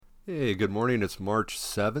Hey, good morning. It's March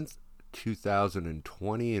 7th,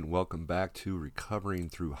 2020, and welcome back to Recovering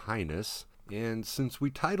Through Highness. And since we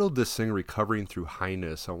titled this thing Recovering Through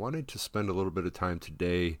Highness, I wanted to spend a little bit of time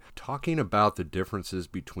today talking about the differences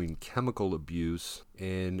between chemical abuse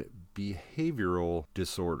and behavioral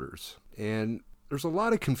disorders. And there's a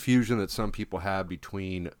lot of confusion that some people have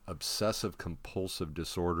between obsessive compulsive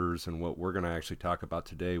disorders and what we're going to actually talk about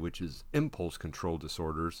today, which is impulse control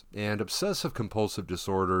disorders. And obsessive compulsive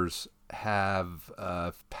disorders have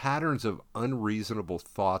patterns of unreasonable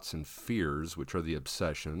thoughts and fears, which are the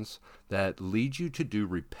obsessions, that lead you to do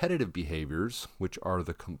repetitive behaviors, which are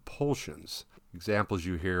the compulsions. Examples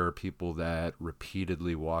you hear are people that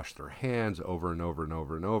repeatedly wash their hands over and over and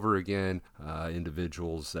over and over again,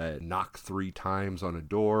 individuals that knock 3 times on a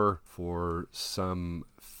door for some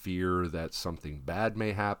fear that something bad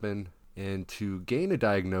may happen. And to gain a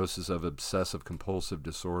diagnosis of obsessive compulsive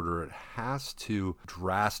disorder, it has to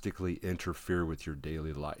drastically interfere with your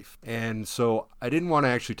daily life. And so I didn't want to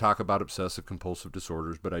actually talk about obsessive compulsive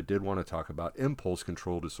disorders, but I did want to talk about impulse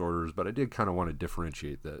control disorders, but I did kind of want to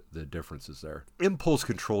differentiate the differences there. Impulse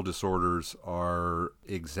control disorders are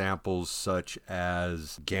examples such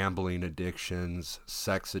as gambling addictions,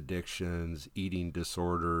 sex addictions, eating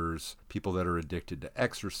disorders, people that are addicted to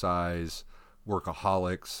exercise,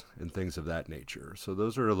 workaholics, and things of that nature. So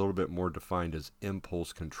those are a little bit more defined as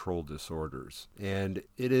impulse control disorders. And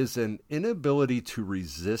it is an inability to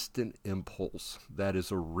resist an impulse that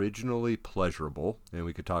is originally pleasurable, and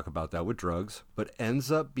we could talk about that with drugs, but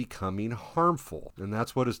ends up becoming harmful. And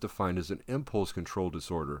that's what is defined as an impulse control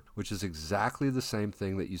disorder, which is exactly the same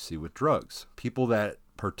thing that you see with drugs. People that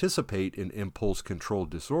participate in impulse control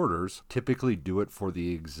disorders typically do it for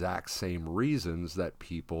the exact same reasons that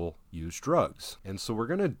people use drugs. And so we're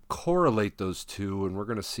going to correlate those two, and we're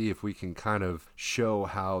going to see if we can kind of show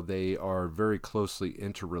how they are very closely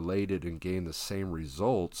interrelated and gain the same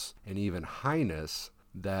results and even highness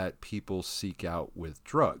that people seek out with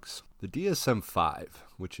drugs. The DSM-5,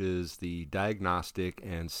 which is the Diagnostic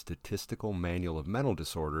and Statistical Manual of Mental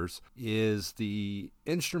Disorders, is the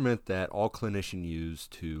instrument that all clinicians use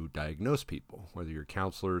to diagnose people, whether you're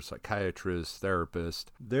counselors, psychiatrists, therapists.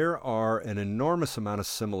 There are an enormous amount of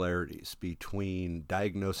similarities between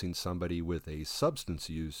diagnosing somebody with a substance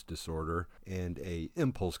use disorder and a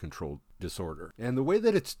impulse control disorder. And the way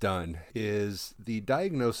that it's done is the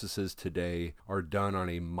diagnoses today are done on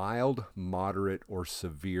a mild, moderate, or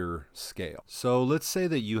severe scale. So let's say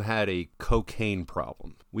that you had a cocaine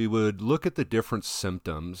problem. We would look at the different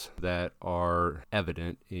symptoms that are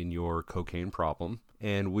evident in your cocaine problem,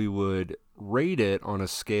 and we would rate it on a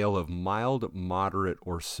scale of mild, moderate,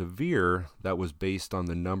 or severe that was based on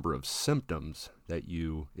the number of symptoms that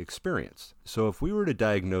you experienced. So if we were to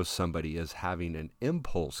diagnose somebody as having an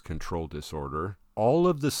impulse control disorder, all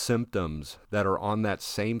of the symptoms that are on that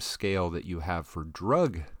same scale that you have for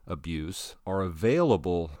drug abuse are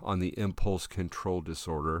available on the impulse control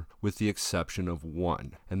disorder, with the exception of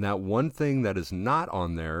one. And that one thing that is not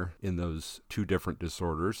on there in those two different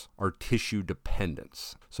disorders are tissue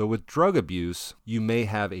dependence. So with drug abuse, you may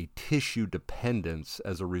have a tissue dependence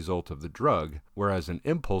as a result of the drug, whereas an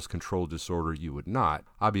impulse control disorder you would not.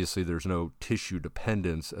 Obviously, there's no tissue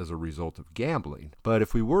dependence as a result of gambling. But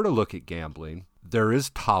if we were to look at gambling, there is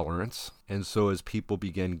tolerance, and so as people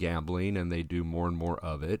begin gambling and they do more and more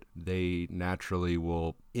of it, they naturally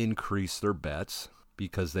will increase their bets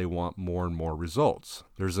because they want more and more results.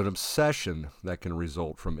 There's an obsession that can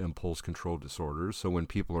result from impulse control disorders, so when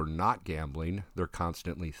people are not gambling, they're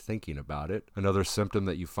constantly thinking about it. Another symptom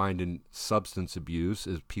that you find in substance abuse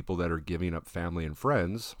is people that are giving up family and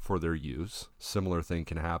friends for their use. Similar thing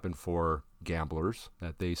can happen for gamblers,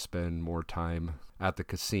 that they spend more time at the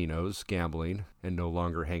casinos gambling and no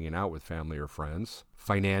longer hanging out with family or friends.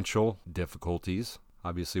 Financial difficulties.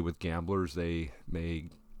 Obviously with gamblers, they may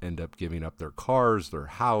end up giving up their cars, their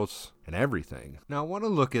house, and everything. Now I want to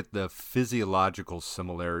look at the physiological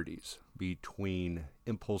similarities between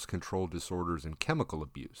impulse control disorders and chemical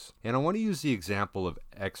abuse. And I want to use the example of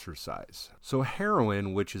exercise. So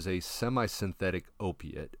heroin, which is a semi-synthetic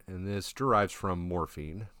opiate, and this derives from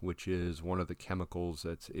morphine, which is one of the chemicals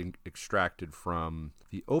that's extracted from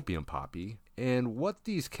the opium poppy. And what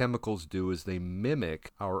these chemicals do is they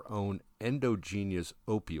mimic our own endogenous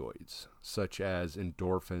opioids, such as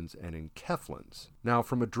endorphins and enkephalins. Now,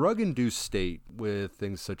 from a drug-induced state with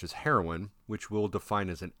things such as heroin, which we'll define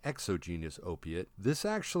as an exogenous opiate, this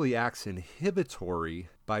actually acts inhibitory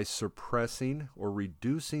by suppressing or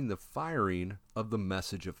reducing the firing of the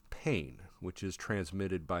message of pain, which is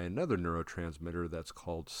transmitted by another neurotransmitter that's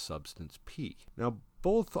called substance P. Now,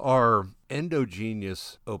 both are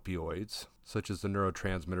endogenous opioids, such as the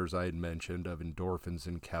neurotransmitters I had mentioned of endorphins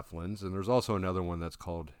and enkephalins, and there's also another one that's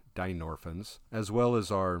called dynorphins, as well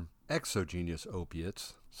as our exogenous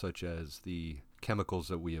opiates, such as the chemicals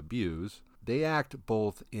that we abuse. They act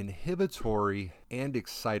both inhibitory and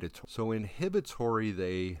excitatory. So inhibitory,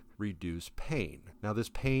 they reduce pain. Now this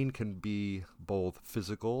pain can be both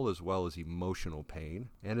physical as well as emotional pain.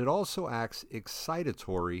 And it also acts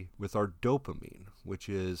excitatory with our dopamine, which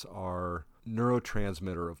is our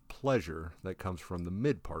neurotransmitter of pleasure that comes from the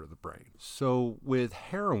mid part of the brain. So with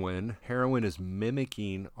heroin is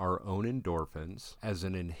mimicking our own endorphins as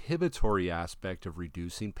an inhibitory aspect of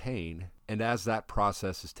reducing pain. And as that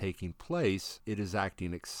process is taking place, it is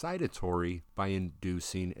acting excitatory by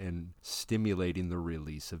inducing and stimulating the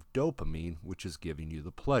release of dopamine, which is giving you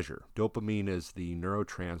the pleasure. Dopamine is the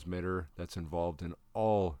neurotransmitter that's involved in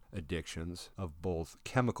all addictions of both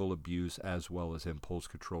chemical abuse as well as impulse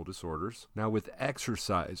control disorders. Now with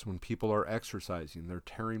exercise, when people are exercising, they're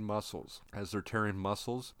tearing muscles. As they're tearing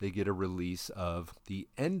muscles, they get a release of the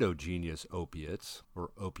endogenous opiates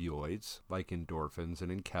or opioids like endorphins and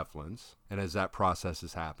enkephalins. And as that process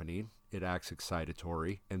is happening, it acts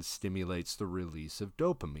excitatory and stimulates the release of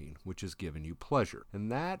dopamine, which is giving you pleasure.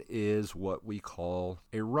 And that is what we call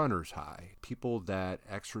a runner's high. People that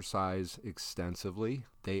exercise extensively,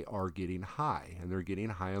 they are getting high, and they're getting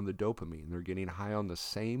high on the dopamine. They're getting high on the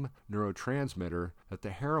same neurotransmitter that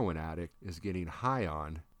the heroin addict is getting high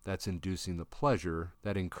on. That's inducing the pleasure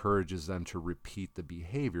that encourages them to repeat the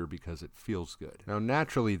behavior because it feels good. Now,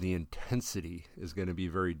 naturally, the intensity is going to be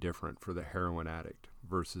very different for the heroin addict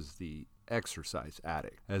versus the exercise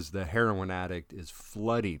addict, as the heroin addict is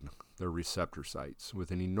flooding their receptor sites with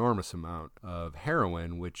an enormous amount of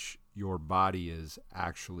heroin, which your body is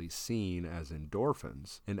actually seeing as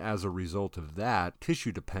endorphins. And as a result of that,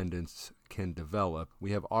 tissue dependence can develop.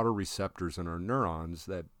 We have autoreceptors in our neurons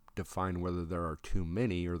that define whether there are too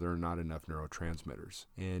many or there are not enough neurotransmitters.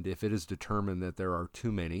 And if it is determined that there are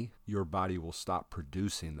too many, your body will stop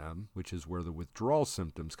producing them, which is where the withdrawal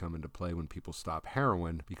symptoms come into play when people stop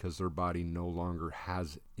heroin, because their body no longer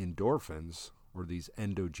has endorphins or these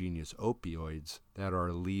endogenous opioids that are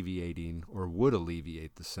alleviating or would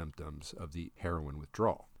alleviate the symptoms of the heroin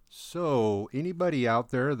withdrawal. So anybody out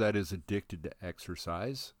there that is addicted to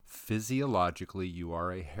exercise, physiologically you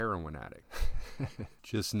are a heroin addict.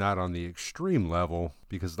 Just not on the extreme level,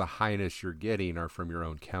 because the highness you're getting are from your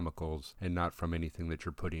own chemicals and not from anything that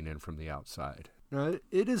you're putting in from the outside. Now,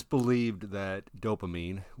 it is believed that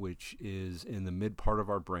dopamine, which is in the mid part of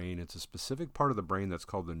our brain, it's a specific part of the brain that's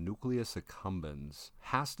called the nucleus accumbens,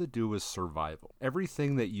 has to do with survival.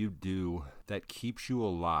 Everything that you do that keeps you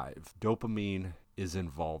alive, dopamine is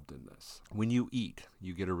involved in this. When you eat,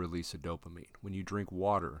 you get a release of dopamine. When you drink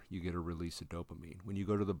water, you get a release of dopamine. When you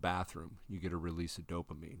go to the bathroom, you get a release of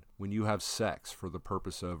dopamine. When you have sex for the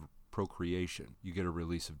purpose of procreation, you get a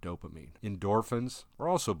release of dopamine. Endorphins are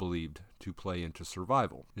also believed to play into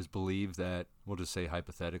survival. It is believed that, we'll just say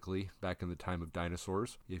hypothetically, back in the time of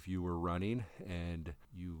dinosaurs, if you were running and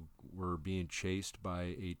you were being chased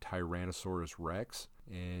by a Tyrannosaurus Rex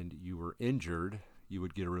and you were injured, you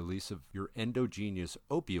would get a release of your endogenous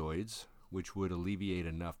opioids, which would alleviate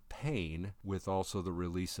enough pain, with also the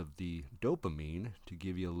release of the dopamine to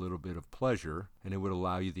give you a little bit of pleasure, and it would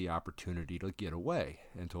allow you the opportunity to get away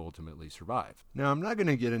and to ultimately survive. Now, I'm not going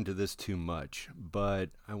to get into this too much,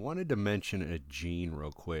 but I wanted to mention a gene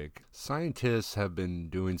real quick. Scientists have been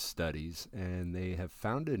doing studies, and they have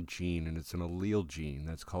found a gene, and it's an allele gene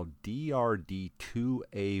that's called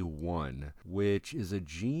DRD2A1, which is a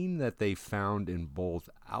gene that they found in both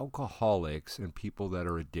alcoholics and people that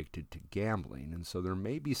are addicted to gambling. And so there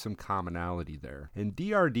may be some commonality there. And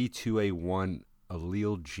DRD2A1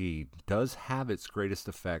 allele gene does have its greatest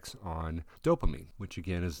effects on dopamine, which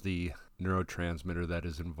again is the neurotransmitter that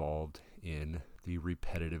is involved in the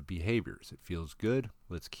repetitive behaviors. It feels good,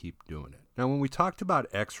 let's keep doing it. Now, when we talked about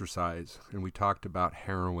exercise and we talked about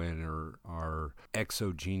heroin or our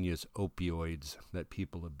exogenous opioids that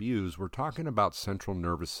people abuse, we're talking about central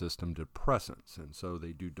nervous system depressants. And so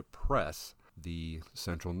they do depress the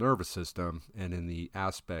central nervous system, and in the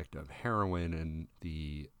aspect of heroin and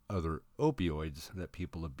the other opioids that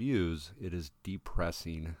people abuse, it is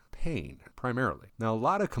depressing pain primarily. Now, a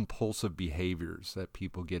lot of compulsive behaviors that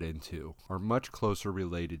people get into are much closer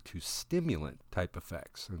related to stimulant type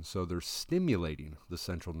effects, and so they're stimulating the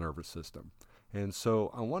central nervous system. And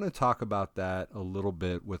so I want to talk about that a little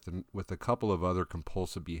bit with a couple of other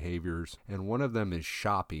compulsive behaviors, and one of them is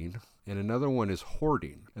shopping, and another one is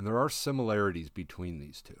hoarding, and there are similarities between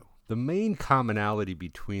these two. The main commonality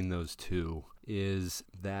between those two is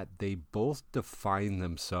that they both define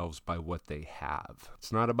themselves by what they have.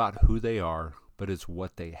 It's not about who they are, but it's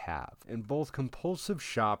what they have. And both compulsive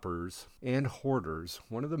shoppers and hoarders,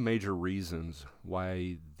 one of the major reasons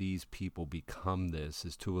why these people become this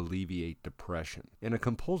is to alleviate depression. And a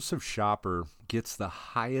compulsive shopper gets the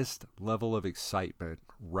highest level of excitement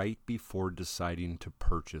right before deciding to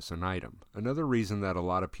purchase an item. Another reason that a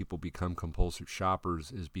lot of people become compulsive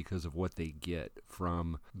shoppers is because of what they get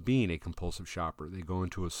from being a compulsive shopper. They go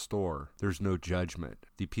into a store, there's no judgment.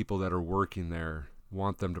 The people that are working there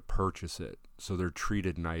want them to purchase it, so they're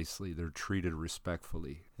treated nicely, they're treated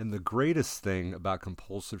respectfully. And the greatest thing about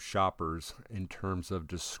compulsive shoppers in terms of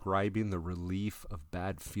describing the relief of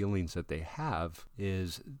bad feelings that they have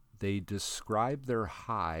is they describe their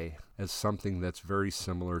high as something that's very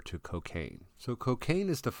similar to cocaine. So cocaine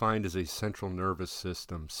is defined as a central nervous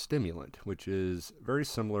system stimulant, which is very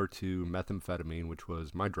similar to methamphetamine, which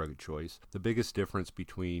was my drug of choice. The biggest difference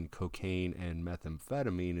between cocaine and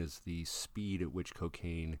methamphetamine is the speed at which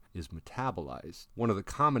cocaine is metabolized. One of the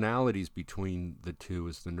commonalities between the two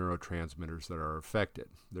is the neurotransmitters that are affected.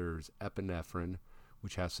 There's epinephrine,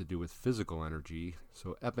 which has to do with physical energy.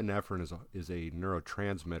 So epinephrine is a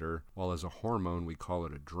neurotransmitter, while as a hormone we call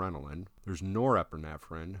it adrenaline. There's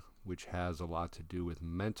norepinephrine, which has a lot to do with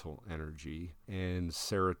mental energy, and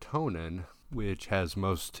serotonin, which has a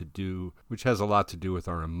lot to do with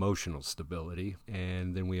our emotional stability.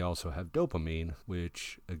 And then we also have dopamine,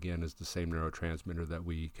 which again is the same neurotransmitter that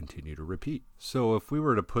we continue to repeat. So if we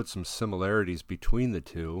were to put some similarities between the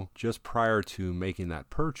two, just prior to making that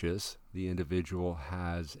purchase, the individual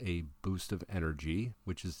has a boost of energy,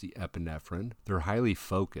 which is the epinephrine. They're highly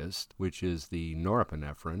focused, which is the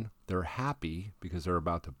norepinephrine. They're happy because they're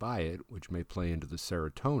about to buy it, which may play into the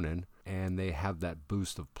serotonin. And they have that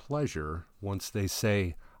boost of pleasure once they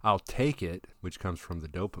say, I'll take it, which comes from the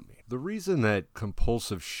dopamine. The reason that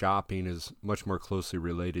compulsive shopping is much more closely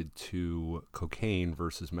related to cocaine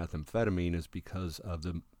versus methamphetamine is because of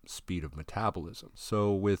the speed of metabolism.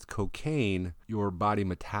 So with cocaine, your body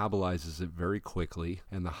metabolizes it very quickly,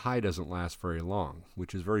 and the high doesn't last very long,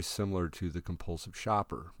 which is very similar to the compulsive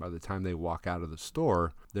shopper. By the time they walk out of the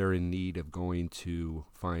store, they're in need of going to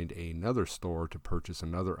find another store to purchase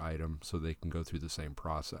another item so they can go through the same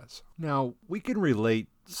process. Now, we can relate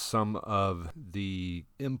some of the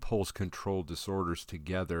impulse control disorders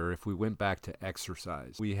together if we went back to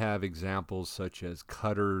exercise. We have examples such as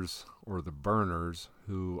cutters or the burners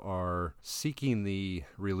who are seeking the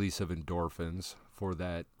release of endorphins for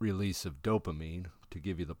that release of dopamine to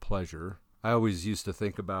give you the pleasure. I always used to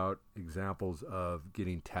think about examples of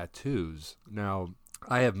getting tattoos. Now,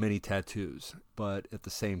 I have many tattoos, but at the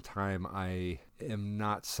same time, I am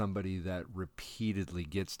not somebody that repeatedly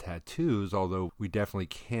gets tattoos, although we definitely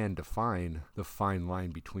can define the fine line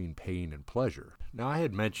between pain and pleasure. Now, I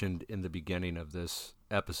had mentioned in the beginning of this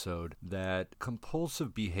episode that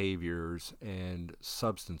compulsive behaviors and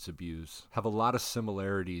substance abuse have a lot of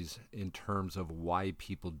similarities in terms of why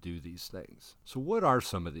people do these things. So what are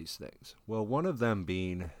some of these things? Well, one of them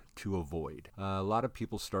being to avoid. A lot of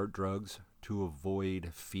people start drugs to avoid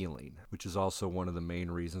feeling, which is also one of the main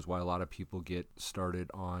reasons why a lot of people get started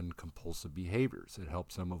on compulsive behaviors. It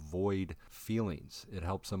helps them avoid feelings. It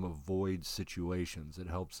helps them avoid situations. It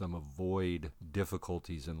helps them avoid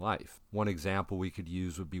difficulties in life. One example we could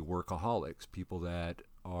use would be workaholics, people that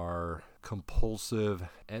are compulsive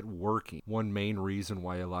at working. One main reason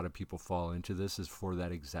why a lot of people fall into this is for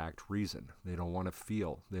that exact reason. They don't want to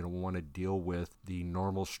feel. They don't want to deal with the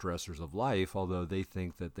normal stressors of life, although they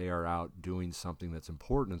think that they are out doing something that's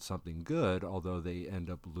important and something good, although they end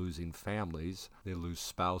up losing families, they lose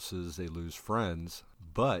spouses, they lose friends,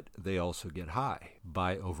 but they also get high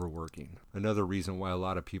by overworking. Another reason why a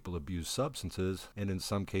lot of people abuse substances, and in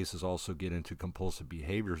some cases also get into compulsive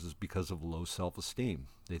behaviors, is because of low self-esteem.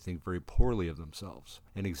 They think very poorly of themselves.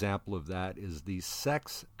 An example of that is the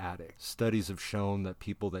sex addict. Studies have shown that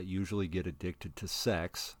people that usually get addicted to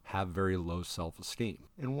sex have very low self-esteem.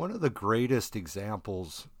 And one of the greatest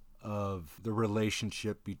examples of the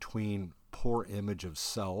relationship between poor image of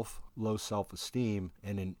self, low self-esteem,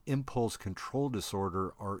 and an impulse control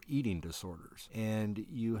disorder are eating disorders. And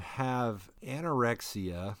you have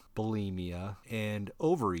anorexia, bulimia, and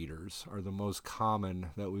overeaters are the most common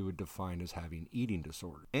that we would define as having eating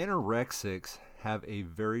disorders. Anorexics have a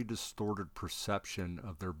very distorted perception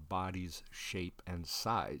of their body's shape and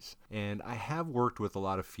size. And I have worked with a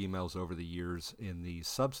lot of females over the years in the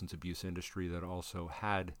substance abuse industry that also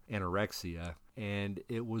had anorexia, and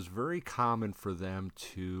it was very common for them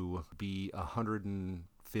to be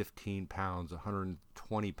 115 pounds,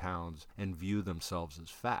 120 pounds, and view themselves as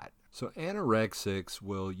fat. So anorexics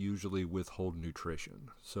will usually withhold nutrition.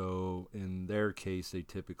 So in their case, they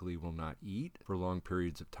typically will not eat for long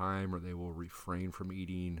periods of time, or they will refrain from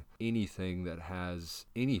eating anything that has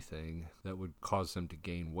anything that would cause them to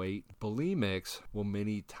gain weight. Bulimics will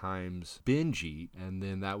many times binge eat, and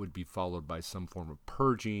then that would be followed by some form of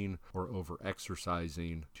purging or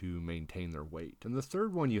over-exercising to maintain their weight. And the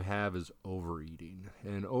third one you have is overeating.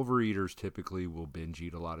 And overeaters typically will binge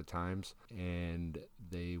eat a lot of times, and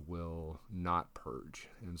they will not purge.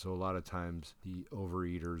 And so a lot of times the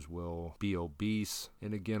overeaters will be obese.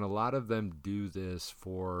 And again, a lot of them do this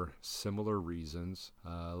for similar reasons.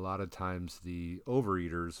 A lot of times the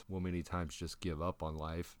overeaters will many times just give up on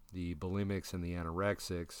life. The bulimics and the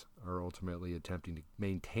anorexics are ultimately attempting to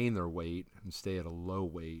maintain their weight and stay at a low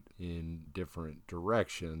weight in different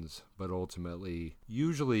directions, but ultimately,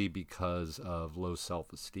 usually because of low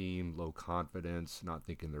self-esteem, low confidence, not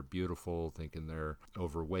thinking they're beautiful, thinking they're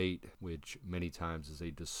overweight, which many times is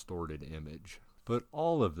a distorted image. But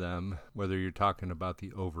all of them, whether you're talking about the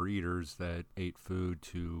overeaters that ate food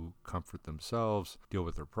to comfort themselves, deal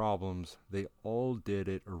with their problems, they all did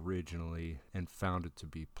it originally and found it to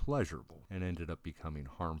be pleasurable and ended up becoming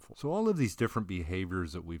harmful. So all of these different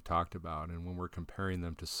behaviors that we've talked about, and when we're comparing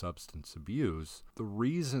them to substance abuse, the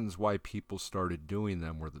reasons why people started doing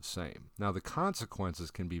them were the same. Now the consequences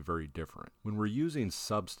can be very different. When we're using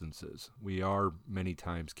substances, we are many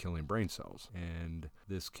times killing brain cells, and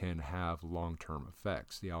this can have long-term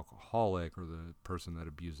effects. The alcoholic or the person that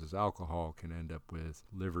abuses alcohol can end up with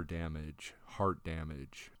liver damage, heart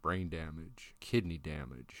damage, brain damage, kidney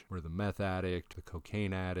damage, where the meth addict, the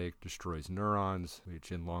cocaine addict destroys neurons,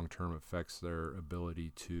 which in long term affects their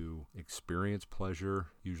ability to experience pleasure.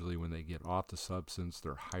 Usually when they get off the substance,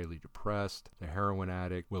 they're highly depressed. The heroin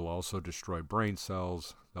addict will also destroy brain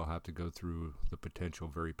cells. They'll have to go through the potential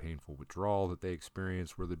very painful withdrawal that they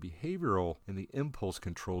experience, where the behavioral and the impulse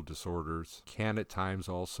control disorders can at times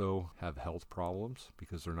also have health problems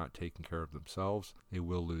because they're not taking care of themselves. They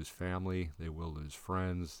will lose family, they will lose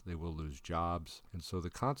friends, they will lose jobs. And so the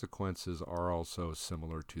consequences are also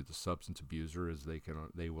similar to the substance abuser, as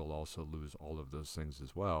they will also lose all of those things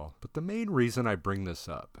as well. But the main reason I bring this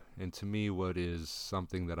up, and to me what is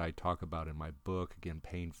something that I talk about in my book, again,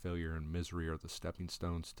 Pain, Failure, and Misery are the stepping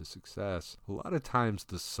stones to success. A lot of times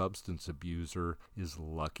the substance abuser is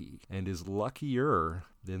lucky and is luckier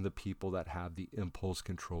than the people that have the impulse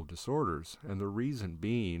control disorders. And the reason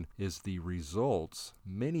being is the results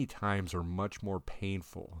many times are much more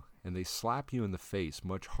painful, and they slap you in the face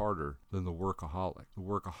much harder than the workaholic. The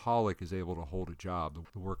workaholic is able to hold a job.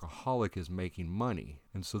 The workaholic is making money.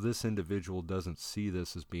 And so this individual doesn't see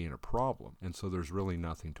this as being a problem. And so there's really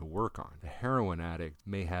nothing to work on. The heroin addict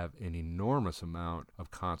may have an enormous amount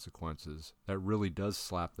of consequences that really does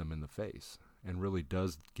slap them in the face and really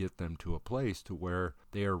does get them to a place to where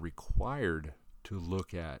they are required to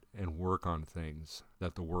look at and work on things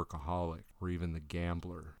that the workaholic or even the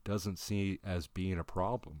gambler doesn't see as being a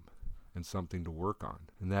problem and something to work on.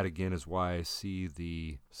 And that again is why I see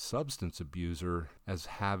the substance abuser as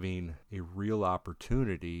having a real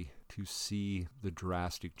opportunity to see the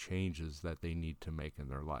drastic changes that they need to make in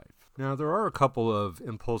their life. Now, there are a couple of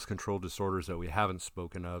impulse control disorders that we haven't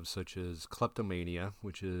spoken of, such as kleptomania,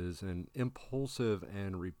 which is an impulsive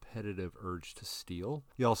and repetitive urge to steal.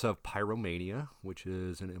 You also have pyromania, which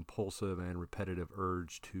is an impulsive and repetitive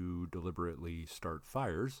urge to deliberately start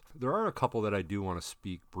fires. There are a couple that I do want to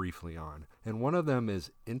speak briefly on, and one of them is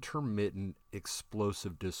intermittent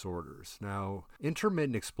explosive disorders. Now,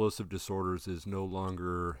 intermittent explosive disorders is no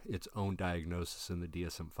longer its own diagnosis in the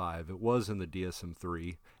DSM-5. It was in the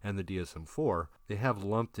DSM-3 and the DSM-4. They have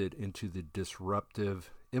lumped it into the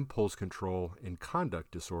disruptive impulse control and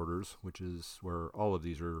conduct disorders, which is where all of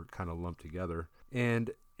these are kind of lumped together.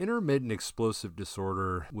 And intermittent explosive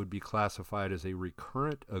disorder would be classified as a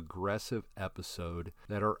recurrent aggressive episode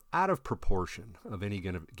that are out of proportion of any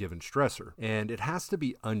given stressor. And it has to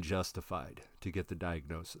be unjustified to get the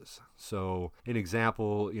diagnosis. So an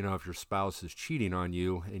example, if your spouse is cheating on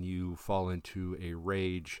you and you fall into a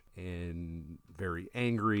rage and very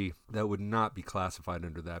angry, that would not be classified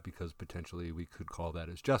under that because potentially we could call that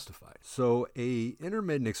as justified. So a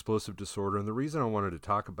intermittent explosive disorder, and the reason I wanted to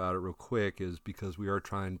talk about it real quick is because we are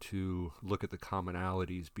trying to look at the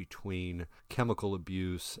commonalities between chemical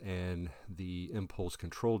abuse and the impulse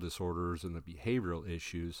control disorders and the behavioral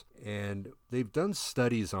issues. And they've done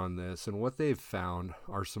studies on this, and what they've found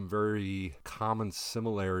are some very common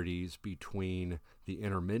similarities between the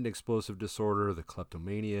intermittent explosive disorder, the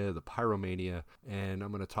kleptomania, the pyromania, and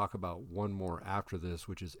I'm going to talk about one more after this,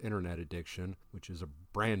 which is internet addiction, which is a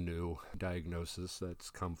brand new diagnosis that's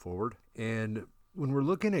come forward. And When we're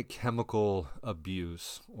looking at chemical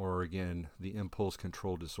abuse, or again, the impulse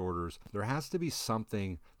control disorders, there has to be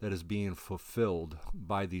something that is being fulfilled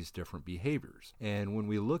by these different behaviors. And when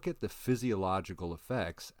we look at the physiological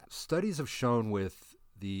effects, studies have shown with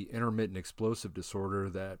the intermittent explosive disorder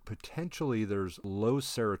that potentially there's low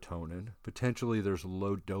serotonin, potentially there's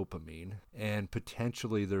low dopamine, and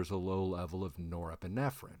potentially there's a low level of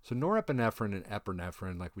norepinephrine. So norepinephrine and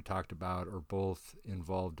epinephrine, like we talked about, are both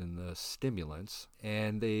involved in the stimulants,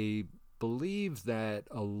 and they believe that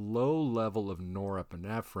a low level of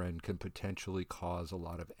norepinephrine can potentially cause a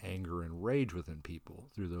lot of anger and rage within people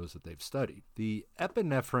through those that they've studied. The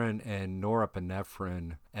epinephrine and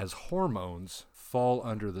norepinephrine as hormones fall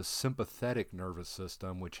under the sympathetic nervous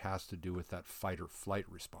system, which has to do with that fight or flight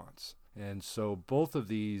response. And so both of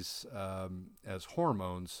these as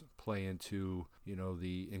hormones play into,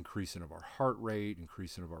 the increasing of our heart rate,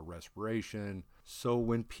 increasing of our respiration. So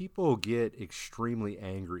when people get extremely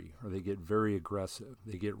angry or they get very aggressive,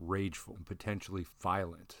 they get rageful and potentially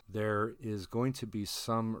violent, there is going to be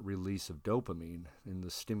some release of dopamine in the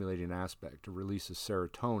stimulating aspect, a release of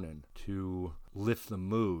serotonin to lift the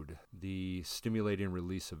mood, the stimulating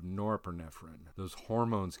release of norepinephrine, those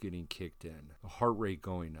hormones getting kicked in, the heart rate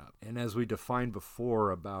going up. And as we defined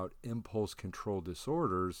before about impulse control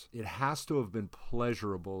disorders, it has to have been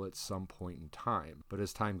pleasurable at some point in time. But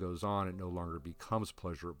as time goes on, it no longer becomes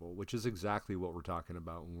pleasurable, which is exactly what we're talking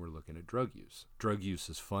about when we're looking at drug use. Drug use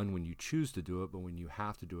is fun when you choose to do it, but when you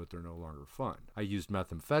have to do it, they're no longer fun. I used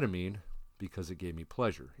methamphetamine because it gave me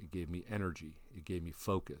pleasure, it gave me energy, it gave me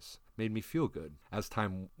focus, made me feel good. As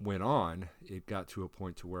time went on, it got to a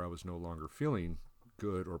point to where I was no longer feeling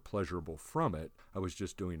good or pleasurable from it. I was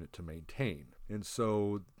just doing it to maintain. And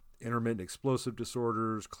so intermittent explosive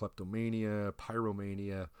disorders, kleptomania,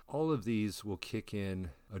 pyromania, all of these will kick in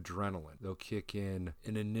adrenaline. They'll kick in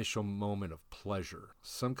an initial moment of pleasure,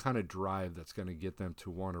 some kind of drive that's going to get them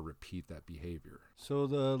to want to repeat that behavior. So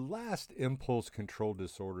the last impulse control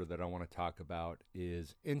disorder that I want to talk about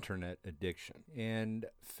is internet addiction. And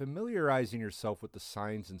familiarizing yourself with the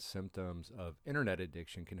signs and symptoms of internet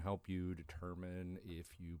addiction can help you determine if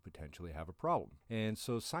you potentially have a problem. And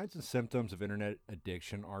so signs and symptoms of internet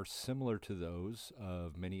addiction are similar to those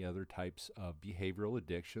of many other types of behavioral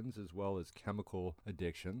addictions as well as chemical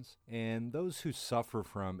addictions. And those who suffer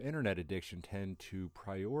from internet addiction tend to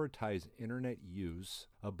prioritize internet use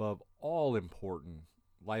above all important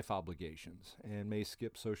life obligations and may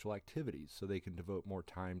skip social activities so they can devote more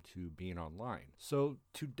time to being online. So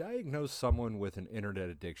to diagnose someone with an internet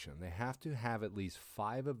addiction, they have to have at least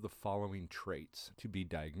 5 of the following traits to be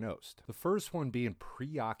diagnosed. The first one being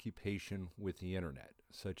preoccupation with the internet,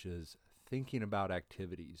 such as thinking about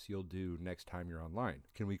activities you'll do next time you're online.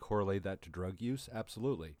 Can we correlate that to drug use?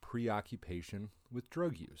 Absolutely. Preoccupation with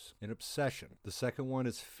drug use. An obsession. The second one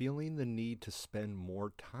is feeling the need to spend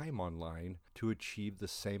more time online to achieve the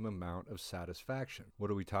same amount of satisfaction. What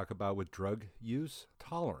do we talk about with drug use?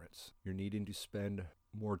 Tolerance. You're needing to spend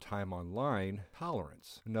more time online,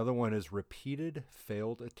 tolerance. Another one is repeated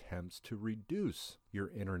failed attempts to reduce your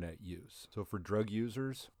internet use. So for drug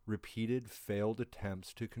users, repeated failed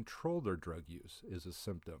attempts to control their drug use is a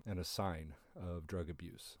symptom and a sign of drug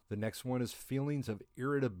abuse. The next one is feelings of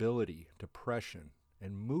irritability, depression,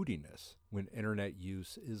 and moodiness when internet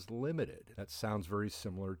use is limited. That sounds very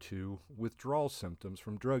similar to withdrawal symptoms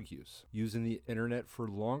from drug use. Using the internet for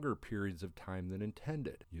longer periods of time than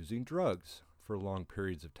intended. Using drugs for long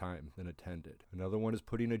periods of time than intended. Another one is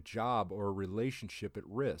putting a job or a relationship at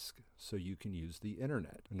risk so you can use the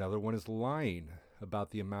internet. Another one is lying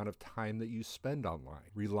about the amount of time that you spend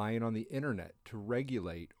online. Relying on the internet to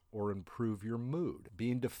regulate or improve your mood.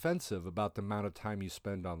 Being defensive about the amount of time you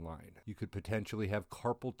spend online. You could potentially have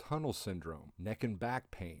carpal tunnel syndrome, neck and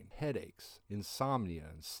back pain, headaches, insomnia,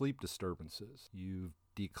 and sleep disturbances. You've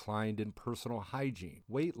declined in personal hygiene,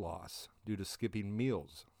 weight loss due to skipping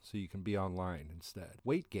meals so you can be online instead,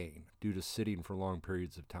 weight gain due to sitting for long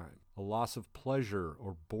periods of time, a loss of pleasure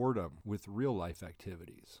or boredom with real life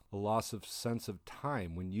activities, a loss of sense of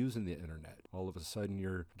time when using the internet. All of a sudden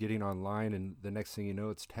you're getting online and the next thing you know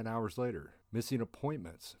it's 10 hours later. Missing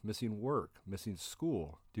appointments, missing work, missing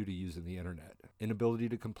school due to using the internet. Inability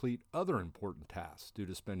to complete other important tasks due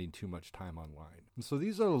to spending too much time online. And so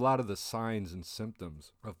these are a lot of the signs and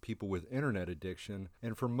symptoms of people with internet addiction.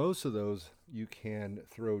 And for most of those, you can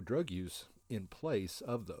throw drug use in place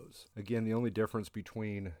of those. Again, the only difference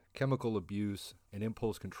between chemical abuse and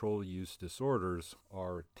impulse control use disorders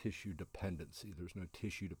are tissue dependency. There's no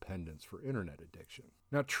tissue dependence for internet addiction.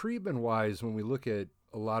 Now, treatment-wise, when we look at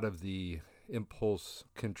a lot of the impulse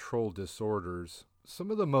control disorders,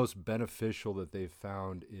 Some of the most beneficial that they've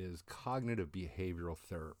found is cognitive behavioral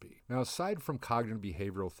therapy. Now, aside from cognitive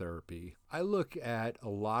behavioral therapy, I look at a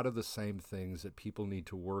lot of the same things that people need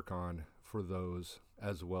to work on for those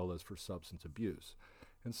as well as for substance abuse.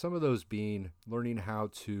 And some of those being learning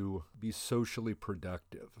how to be socially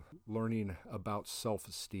productive, learning about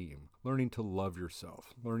self-esteem, learning to love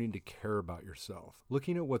yourself, learning to care about yourself,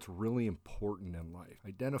 looking at what's really important in life,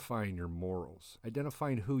 identifying your morals,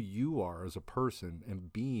 identifying who you are as a person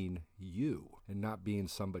and being you and not being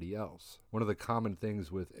somebody else. One of the common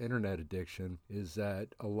things with internet addiction is that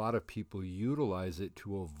a lot of people utilize it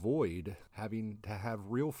to avoid having to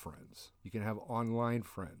have real friends. You can have online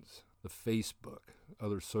friends, the Facebook,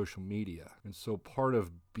 other social media. And so part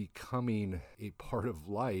of becoming a part of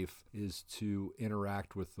life is to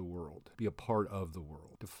interact with the world, be a part of the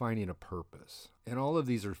world, defining a purpose. And all of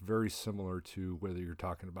these are very similar to whether you're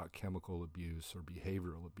talking about chemical abuse or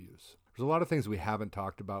behavioral abuse. There's a lot of things we haven't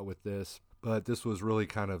talked about with this, but this was really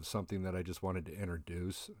kind of something that I just wanted to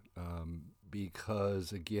introduce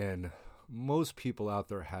because, again, most people out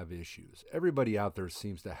there have issues. Everybody out there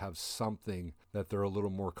seems to have something that they're a little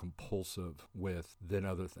more compulsive with than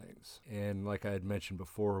other things. And like I had mentioned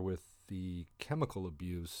before with the chemical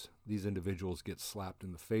abuse, these individuals get slapped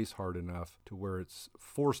in the face hard enough to where it's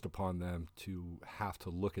forced upon them to have to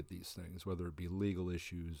look at these things, whether it be legal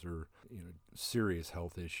issues or serious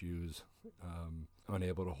health issues,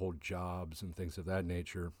 unable to hold jobs and things of that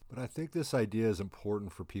nature. But I think this idea is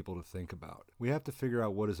important for people to think about. We have to figure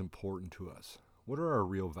out what is important to us. What are our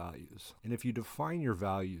real values? And if you define your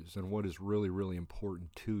values and what is really, really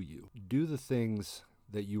important to you, do the things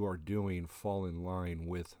that you are doing fall in line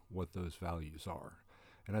with what those values are.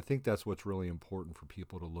 And I think that's what's really important for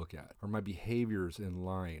people to look at. Are my behaviors in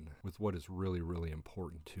line with what is really, really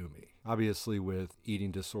important to me? Obviously, with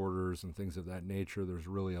eating disorders and things of that nature, there's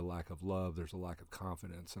really a lack of love, there's a lack of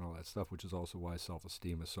confidence and all that stuff, which is also why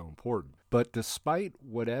self-esteem is so important. But despite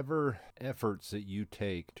whatever efforts that you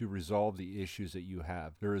take to resolve the issues that you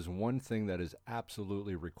have, there is one thing that is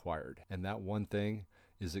absolutely required, and that one thing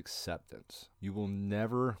is acceptance. You will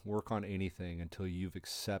never work on anything until you've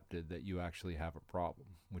accepted that you actually have a problem,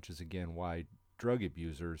 which is again why drug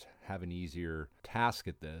abusers have an easier task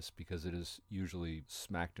at this, because it is usually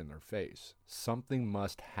smacked in their face. Something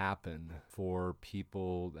must happen for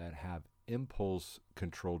people that have impulse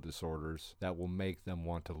control disorders that will make them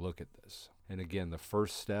want to look at this. And again, the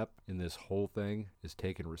first step in this whole thing is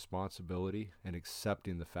taking responsibility and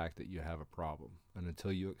accepting the fact that you have a problem. And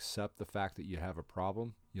until you accept the fact that you have a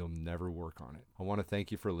problem, you'll never work on it. I want to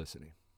thank you for listening.